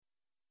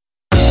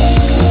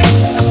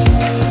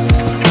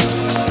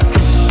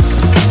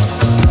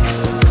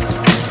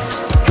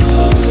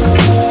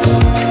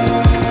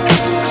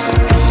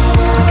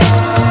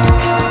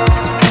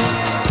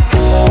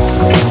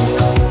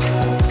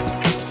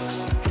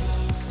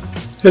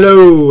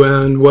Hello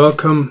and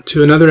welcome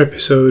to another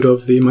episode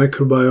of the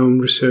Microbiome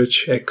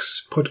Research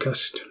X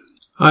podcast.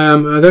 I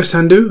am Adarsh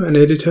Sandhu, an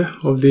editor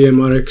of the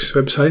MRX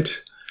website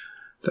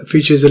that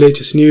features the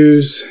latest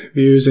news,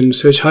 views and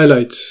research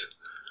highlights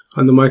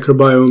on the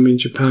microbiome in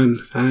Japan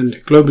and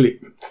globally.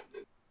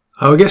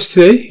 Our guest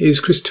today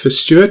is Christopher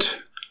Stewart,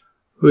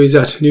 who is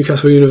at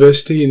Newcastle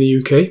University in the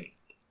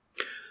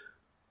UK.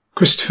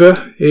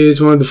 Christopher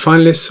is one of the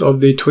finalists of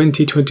the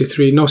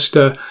 2023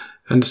 NOSTER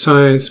and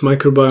Science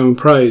Microbiome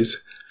Prize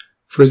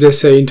for his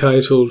essay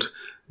entitled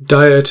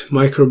Diet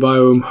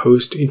Microbiome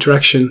Host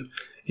Interaction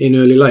in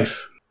Early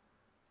Life.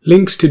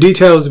 Links to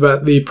details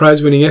about the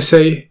prize-winning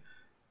essay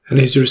and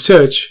his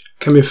research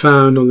can be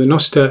found on the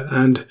NOSTER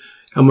and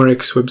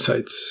MRX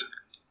websites.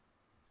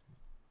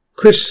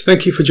 Chris,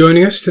 thank you for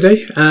joining us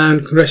today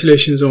and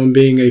congratulations on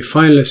being a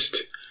finalist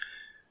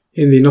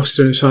in the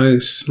NOSTER and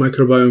Science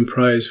Microbiome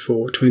Prize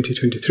for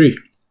 2023.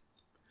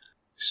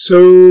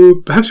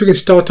 So perhaps we can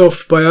start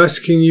off by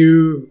asking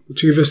you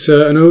to give us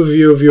an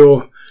overview of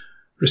your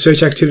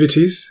research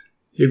activities,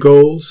 your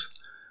goals,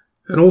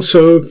 and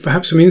also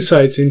perhaps some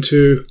insights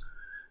into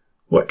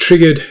what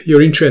triggered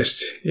your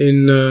interest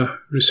in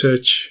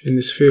research in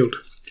this field.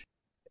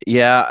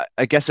 Yeah,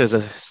 I guess there's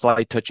a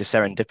slight touch of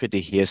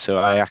serendipity here. So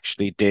I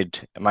actually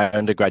did my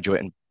undergraduate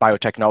in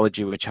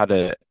biotechnology, which had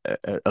a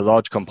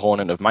large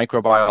component of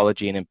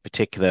microbiology and in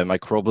particular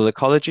microbial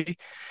ecology.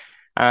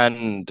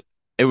 And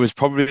it was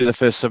probably the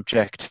first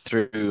subject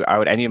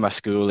throughout any of my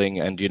schooling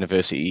and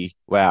university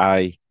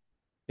where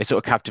it sort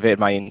of captivated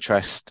my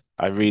interest.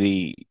 I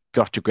really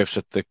got to grips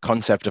with the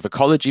concept of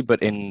ecology,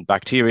 but in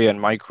bacteria and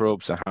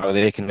microbes and how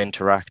they can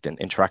interact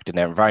in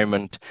their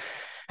environment,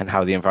 and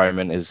how the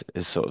environment is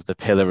sort of the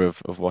pillar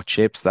of what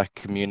shapes that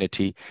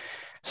community.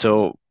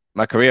 So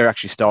my career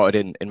actually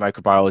started in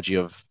microbiology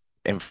of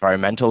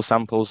environmental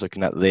samples,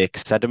 looking at lake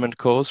sediment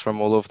cores from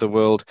all over the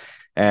world.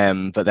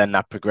 But then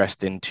that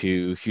progressed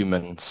into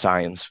human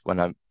science when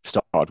I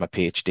started my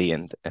PhD,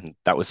 and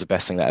that was the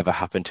best thing that ever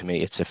happened to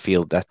me. It's a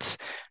field that's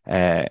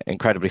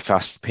incredibly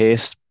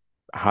fast-paced,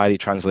 highly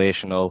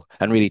translational,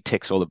 and really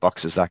ticks all the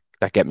boxes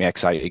that get me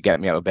excited, get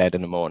me out of bed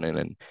in the morning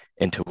and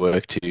into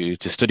work to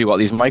study what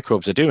these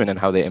microbes are doing and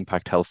how they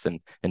impact health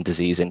and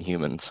disease in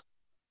humans.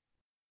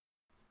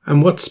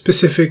 And what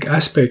specific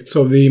aspects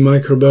of the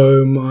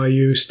microbiome are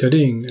you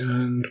studying,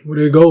 and what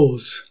are your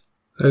goals?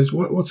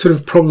 What sort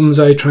of problems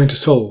are you trying to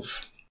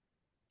solve?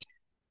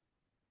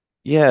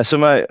 Yeah, so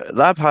my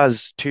lab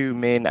has two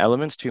main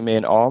elements, two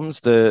main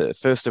arms. The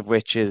first of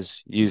which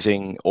is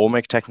using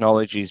omic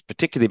technologies,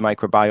 particularly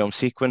microbiome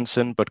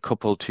sequencing, but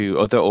coupled to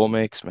other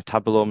omics,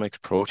 metabolomics,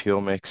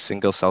 proteomics,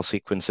 single cell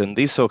sequencing,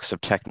 these sorts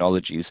of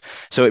technologies.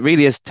 So it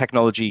really is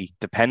technology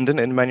dependent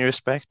in many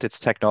respects. It's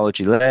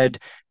technology led,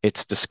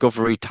 it's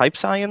discovery type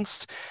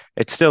science.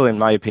 It's still, in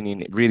my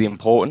opinion, really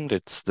important.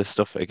 It's the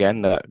stuff,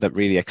 again, that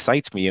really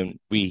excites me. And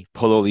we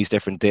pull all these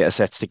different data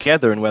sets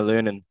together and we're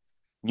learning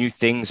new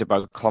things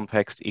about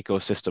complex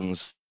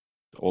ecosystems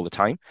all the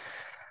time.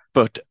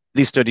 But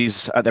these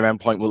studies at their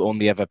endpoint will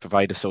only ever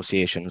provide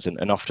associations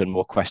and often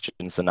more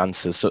questions than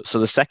answers. So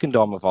the second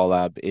arm of our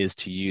lab is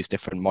to use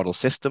different model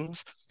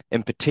systems,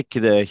 in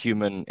particular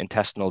human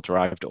intestinal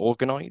derived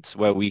organoids,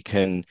 where we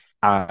can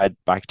add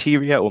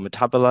bacteria or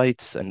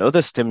metabolites and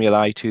other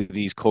stimuli to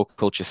these core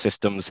culture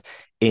systems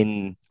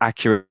in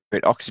accurate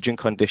oxygen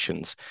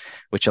conditions,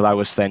 which allow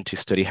us then to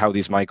study how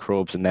these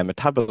microbes and their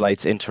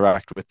metabolites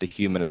interact with the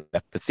human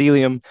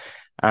epithelium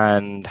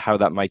and how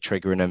that might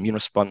trigger an immune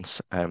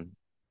response,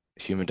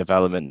 human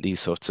development, these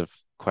sorts of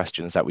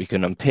questions that we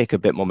can unpick a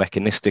bit more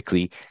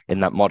mechanistically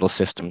in that model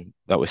system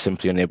that we're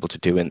simply unable to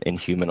do in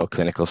human or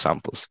clinical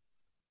samples.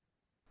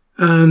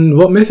 And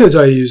what methods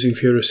are you using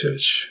for your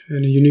research?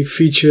 Any unique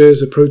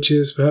features,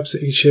 approaches, perhaps,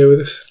 that you can share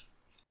with us?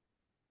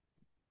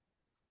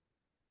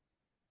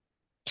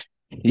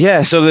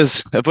 Yeah, so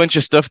there's a bunch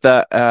of stuff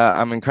that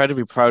I'm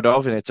incredibly proud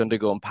of, and it's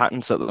undergoing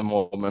patents at the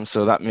moment,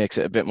 so that makes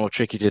it a bit more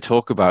tricky to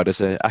talk about. As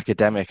an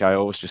academic, I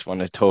always just want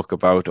to talk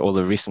about all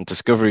the recent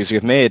discoveries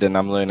we've made, and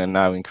I'm learning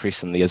now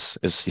increasingly as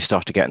you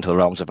start to get into the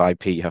realms of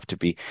IP, you have to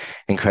be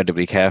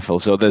incredibly careful.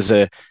 So there's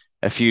a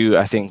few,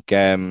 I think,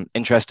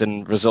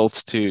 interesting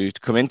results to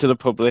come into the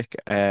public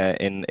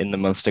in the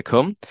months to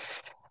come.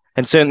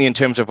 And certainly in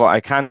terms of what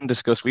I can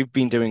discuss, we've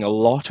been doing a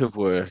lot of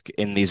work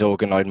in these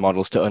organoid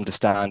models to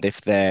understand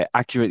if they're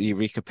accurately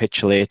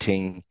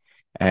recapitulating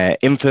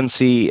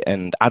infancy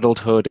and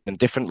adulthood and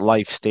different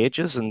life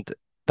stages. And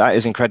that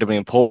is incredibly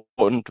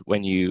important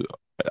when you,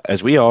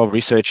 as we are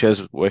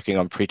researchers working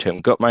on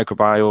preterm gut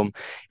microbiome.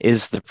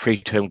 Is the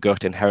preterm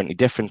gut inherently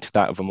different to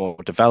that of a more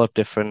developed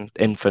different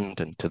infant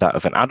and to that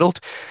of an adult?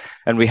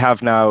 And we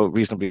have now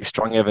reasonably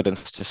strong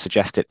evidence to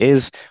suggest it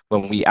is.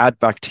 When we add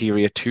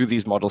bacteria to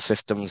these model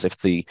systems, if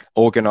the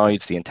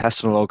organoids, the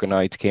intestinal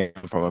organoids came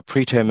from a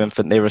preterm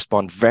infant, they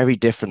respond very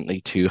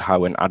differently to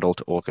how an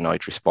adult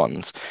organoid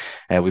responds.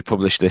 We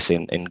published this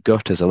in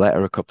Gut as a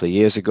letter a couple of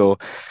years ago.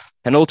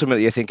 And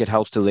ultimately, I think it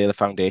helps to lay the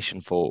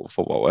foundation for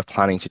what we're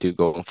planning to do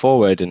going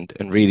forward and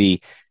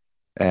really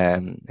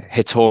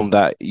hits home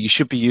that you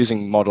should be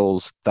using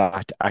models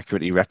that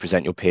accurately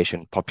represent your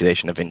patient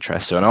population of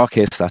interest. So in our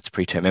case, that's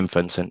preterm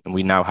infants, and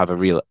we now have a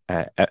real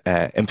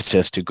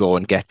impetus to go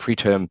and get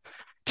preterm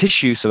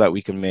tissue so that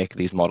we can make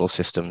these model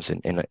systems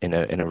in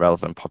a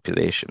relevant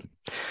population.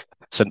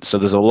 So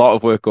there's a lot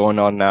of work going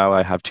on now.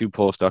 I have two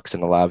postdocs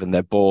in the lab, and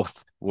they're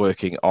both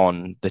working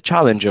on the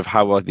challenge of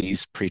how are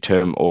these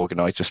preterm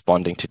organoids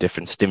responding to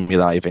different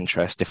stimuli of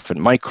interest, different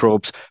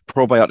microbes,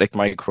 probiotic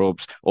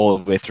microbes, all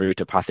the way through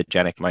to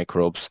pathogenic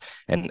microbes,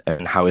 and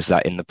how is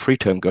that in the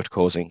preterm gut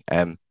causing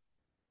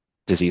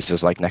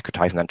diseases like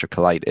necrotizing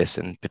enterocolitis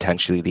and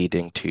potentially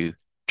leading to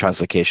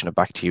translocation of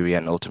bacteria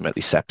and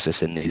ultimately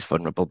sepsis in these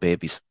vulnerable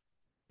babies.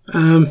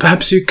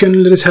 Perhaps you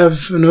can let us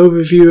have an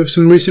overview of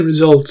some recent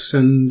results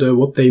and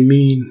what they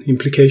mean,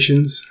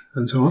 implications,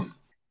 and so on.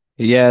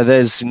 Yeah,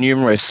 there's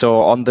numerous.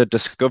 So on the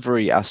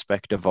discovery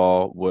aspect of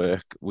our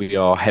work, we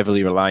are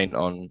heavily reliant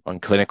on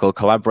clinical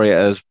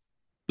collaborators,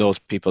 those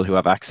people who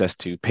have access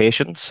to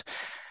patients.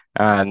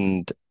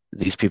 And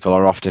these people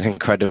are often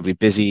incredibly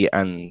busy,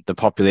 and the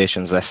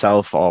populations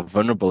themselves are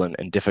vulnerable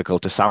and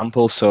difficult to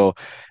sample. So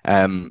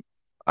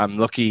I'm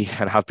lucky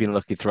and have been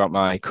lucky throughout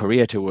my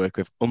career to work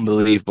with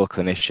unbelievable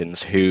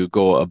clinicians who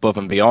go above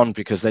and beyond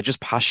because they're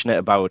just passionate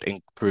about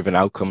improving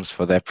outcomes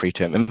for their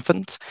preterm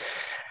infants.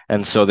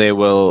 And so they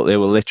will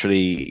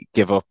literally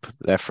give up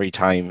their free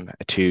time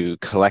to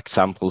collect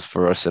samples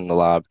for us in the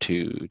lab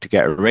to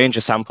get a range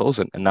of samples,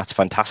 and that's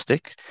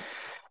fantastic.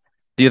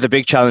 The other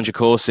big challenge, of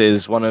course,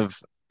 is one of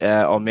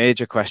our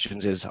major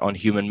questions is on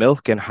human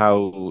milk and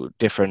how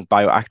different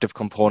bioactive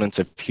components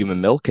of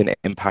human milk can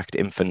impact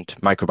infant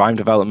microbiome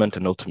development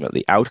and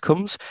ultimately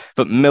outcomes.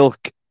 But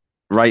milk,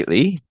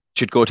 rightly,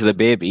 should go to the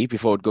baby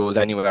before it goes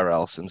anywhere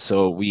else. And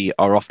so we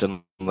are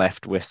often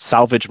left with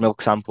salvage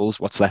milk samples,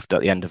 what's left at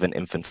the end of an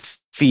infant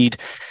feed.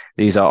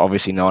 These are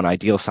obviously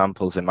non-ideal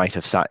samples. They might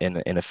have sat in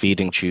a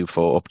feeding tube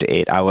for up to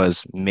 8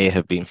 hours, may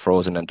have been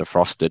frozen and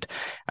defrosted.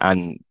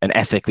 And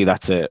ethically,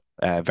 that's a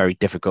very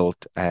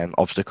difficult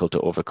obstacle to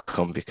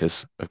overcome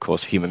because, of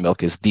course, human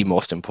milk is the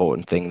most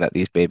important thing that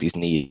these babies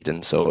need.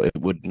 And so it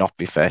would not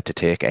be fair to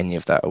take any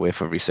of that away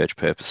for research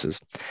purposes.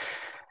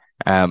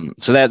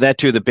 So they're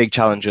two of the big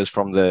challenges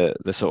from the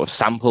sort of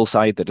sample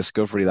side, the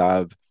discovery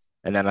lab.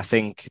 And then I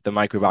think the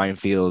microbiome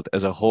field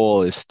as a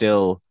whole is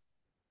still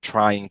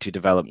trying to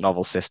develop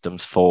novel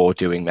systems for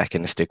doing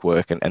mechanistic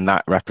work. And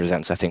that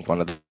represents, I think,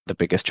 one of the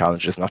biggest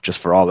challenges, not just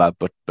for our lab,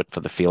 but for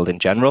the field in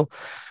general.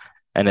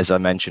 And as I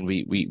mentioned,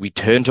 we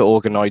turn to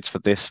organoids for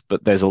this,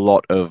 but there's a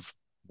lot of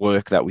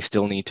work that we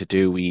still need to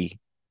do. We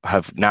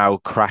have now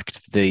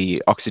cracked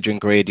the oxygen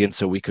gradient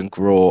so we can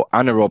grow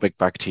anaerobic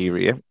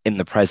bacteria in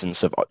the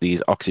presence of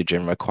these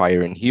oxygen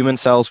requiring human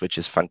cells, which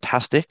is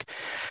fantastic.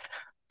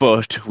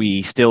 But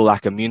we still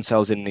lack immune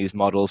cells in these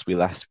models. We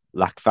lack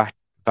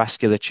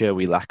vasculature,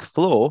 we lack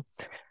flow.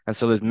 And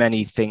so there's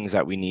many things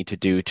that we need to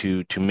do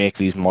to make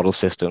these model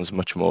systems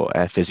much more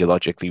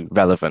physiologically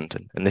relevant.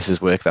 And this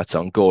is work that's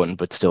ongoing,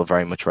 but still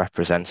very much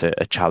represents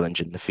a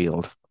challenge in the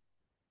field.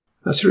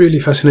 That's really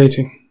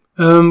fascinating.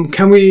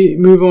 Can we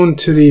move on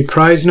to the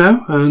prize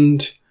now?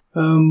 And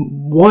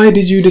why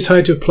did you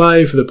decide to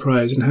apply for the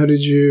prize, and how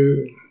did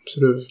you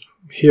sort of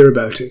hear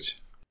about it?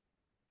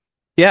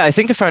 Yeah, I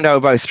think I found out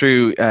about it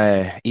through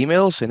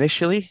emails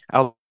initially.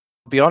 I'll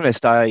be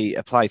honest, I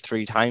applied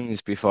 3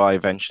 times before I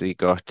eventually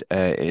got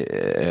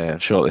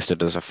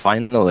shortlisted as a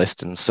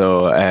finalist. And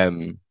so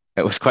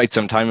it was quite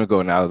some time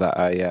ago now that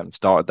I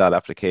started that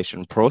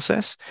application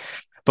process.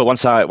 But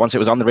once it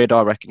was on the radar,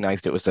 I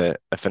recognized it was a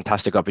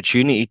fantastic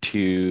opportunity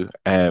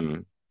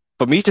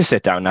for me to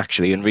sit down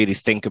actually and really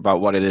think about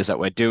what it is that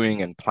we're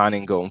doing and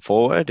planning going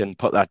forward and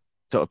put that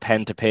sort of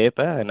pen to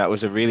paper. And that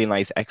was a really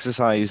nice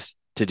exercise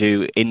to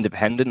do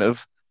independent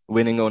of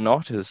winning or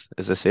not. As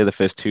I say, the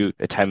first 2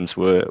 attempts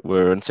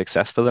were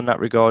unsuccessful in that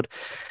regard.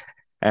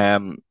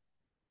 And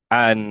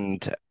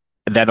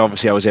then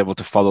obviously I was able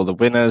to follow the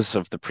winners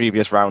of the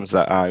previous rounds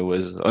that I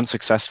was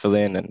unsuccessful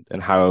in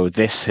and how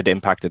this had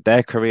impacted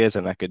their careers.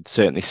 And I could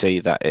certainly see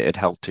that it had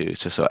helped to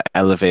sort of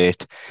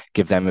elevate,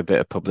 give them a bit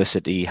of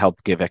publicity,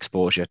 help give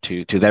exposure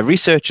to their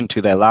research and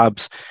to their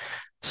labs.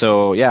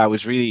 So yeah, I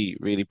was really,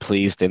 really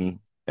pleased in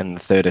the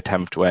 3rd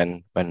attempt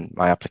when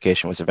my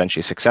application was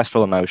eventually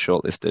successful and I was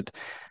shortlisted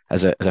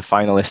as a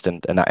finalist,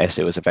 and that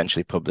essay was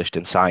eventually published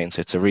in Science.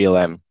 It's a real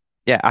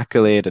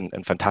accolade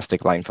and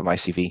fantastic line for my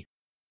CV.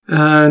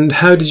 And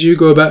how did you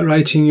go about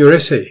writing your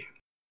essay?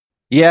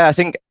 Yeah, I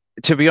think,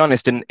 to be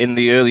honest, in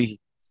the early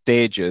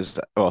stages,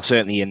 or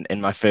certainly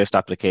in my first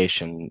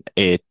application,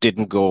 it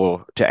didn't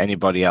go to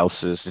anybody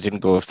else's, it didn't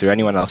go through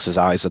anyone else's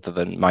eyes other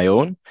than my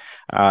own.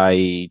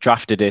 I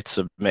drafted it,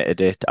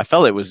 submitted it. I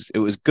felt it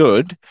was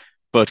good,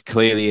 but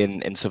clearly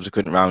in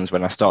subsequent rounds,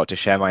 when I started to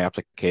share my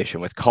application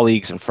with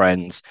colleagues and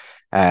friends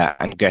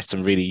and get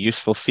some really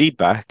useful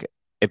feedback,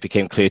 it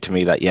became clear to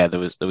me that, yeah, there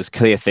was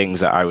clear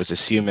things that I was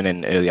assuming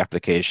in early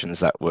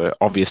applications that were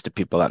obvious to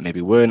people that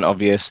maybe weren't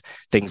obvious,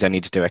 things I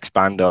needed to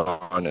expand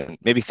on, and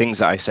maybe things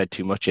that I said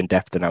too much in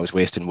depth and I was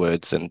wasting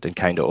words and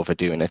kind of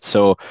overdoing it.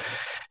 So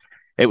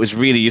it was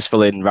really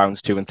useful in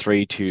rounds 2 and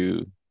 3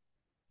 to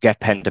get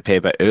pen to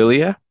paper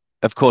earlier.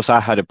 Of course, I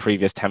had a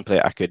previous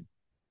template I could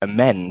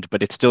amend,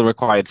 but it still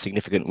required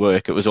significant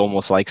work. It was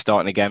almost like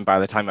starting again. By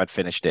the time I'd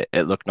finished it,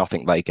 it looked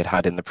nothing like it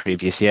had in the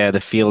previous year. The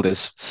field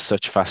is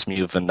such fast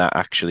moving that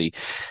actually,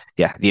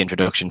 yeah, the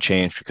introduction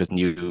changed because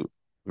new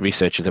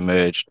research had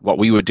emerged. What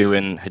we were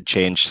doing had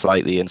changed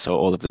slightly, and so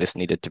all of this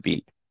needed to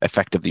be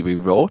effectively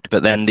rewrote.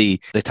 But then the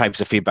types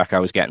of feedback I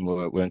was getting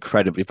were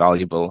incredibly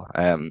valuable.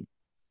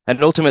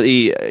 And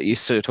ultimately, you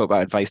sort of talk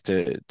about advice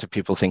to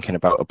people thinking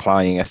about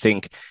applying. I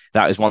think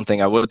that is one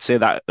thing I would say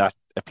that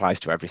applies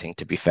to everything,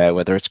 to be fair,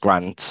 whether it's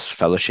grants,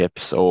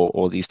 fellowships,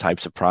 or these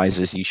types of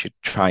prizes. You should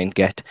try and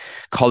get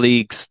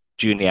colleagues,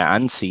 junior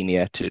and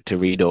senior, to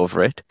read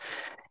over it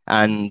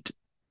and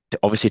to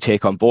obviously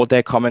take on board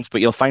their comments.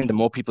 But you'll find the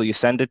more people you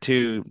send it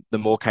to, the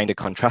more kind of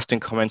contrasting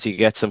comments you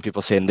get. Some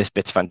people saying this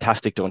bit's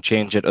fantastic, don't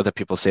change it. Other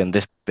people saying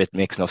this bit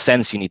makes no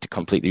sense, you need to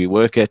completely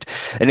rework it.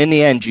 And in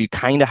the end, you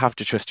kind of have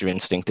to trust your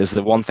instinct is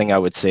the one thing I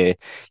would say.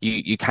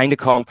 You kind of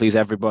can't please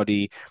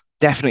everybody.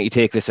 Definitely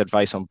take this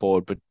advice on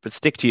board, but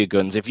stick to your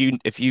guns. If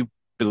you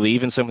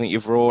believe in something that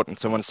you've wrote and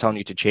someone's telling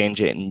you to change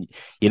it and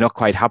you're not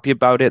quite happy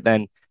about it,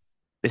 then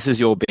this is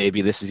your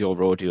baby, this is your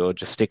rodeo.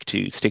 Just stick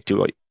to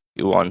what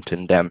you want.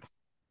 And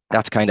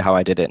that's kind of how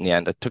I did it in the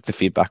end. I took the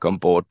feedback on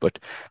board, but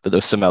there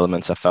were some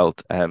elements I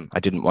felt I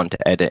didn't want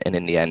to edit, and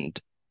in the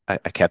end, I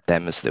kept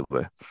them as they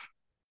were.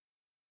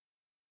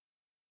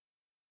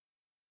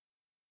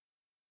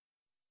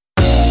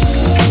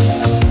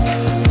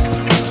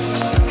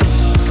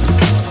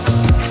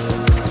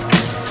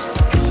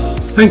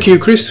 Thank you,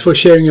 Chris, for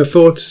sharing your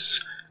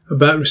thoughts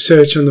about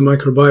research on the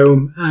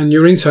microbiome and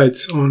your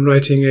insights on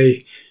writing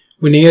a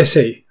winning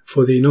essay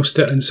for the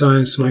NOSTER and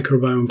Science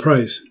Microbiome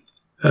Prize.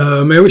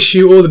 I wish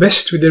you all the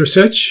best with the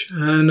research,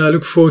 and I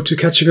look forward to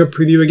catching up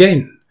with you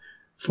again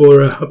for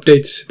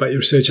updates about your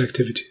research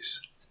activities.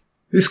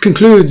 This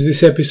concludes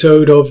this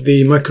episode of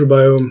the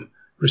Microbiome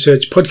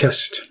Research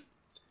Podcast.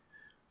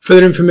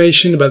 Further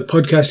information about the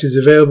podcast is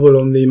available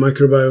on the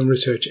Microbiome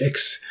Research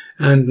X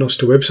and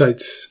NOSTER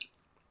websites.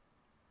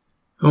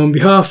 On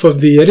behalf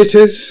of the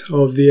editors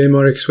of the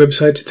MRX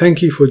website,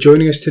 thank you for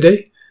joining us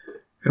today,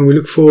 and we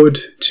look forward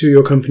to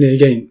your company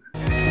again.